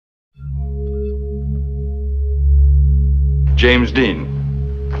James Dean.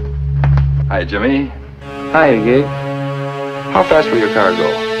 Hi, Jimmy. Hi, Gig. How fast will your car go?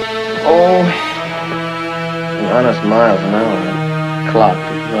 Oh, an honest miles an hour. Clock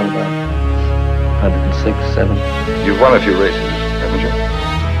is run about 106, 7. You've won a few races, haven't you?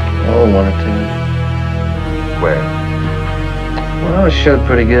 Oh, one or two. Where? Well, I was showed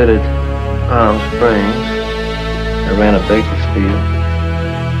pretty good at Palm Springs. I ran a Bakersfield.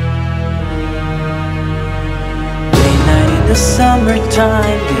 Late night in the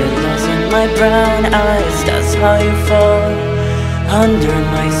summertime, get lost in my brown eyes. That's how you fall under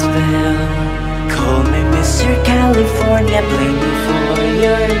my spell. Call me Mr. California, blame me for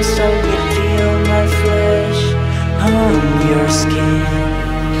your insomnia. Feel my flesh on your skin.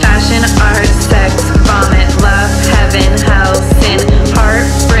 Fashion, art, sex, vomit, love, heaven, hell, sin, heart,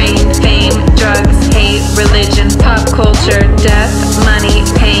 brain, fame, drugs, hate, religion, pop culture, death, money,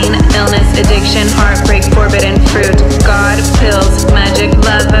 pain, illness, addiction, heartbreak, forbidden fruit, God, pills, magic,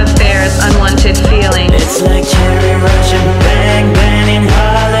 love affairs, unwanted feelings. It's like cherry rush and bang bang in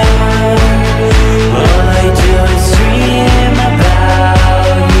Hollywood. All I do is dream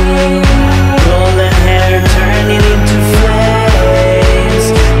about you. Golden hair turning into flames.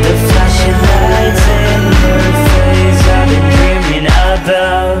 The flashing lights in your face. I've been dreaming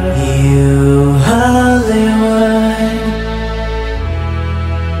about you, Hollywood.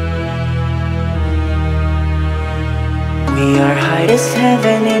 We are high as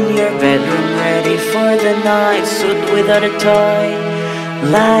heaven in your bedroom, ready for the night. Suit without a tie,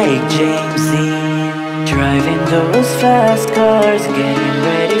 like James Dean. Driving those fast cars, getting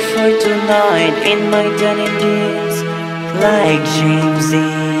ready for tonight. In my denim jeans, like James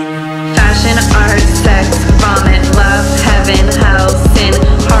Dean. Fashion, art, sex, vomit, love, heaven, hell, sin,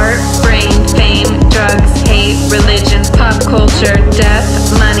 heart, brain, fame, drugs, hate, religion, pop culture, death,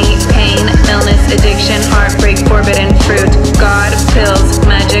 money, pain, illness, addiction, heartbreak, forbidden fruit, God, pills,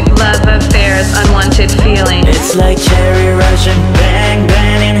 magic, love affairs, unwanted feelings. It's like cherry rush and bang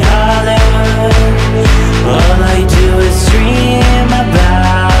bang in Hollywood. All I do is dream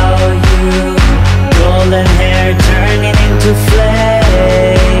about you. Golden hair turning into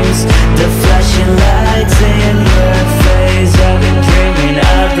flames. The flashing lights in your face. I've been dreaming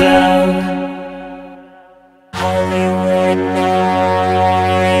about Hollywood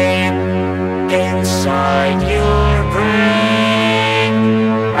night inside your brain.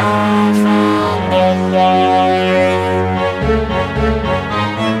 I found a light.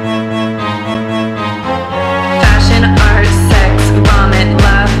 Fashion, art, sex, vomit,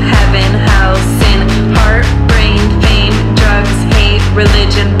 love, heaven, hell, sin, heart, brain, fame, drugs, hate,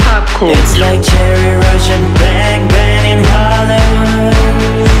 religion, pop culture. It's like cherry rush and bang bang in Hollywood.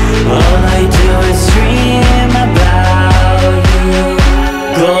 All I do is dream about you.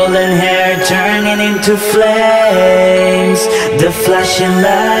 Golden hair turning into flames. The flashing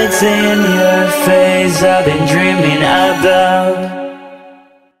lights in your face. I've been dreaming about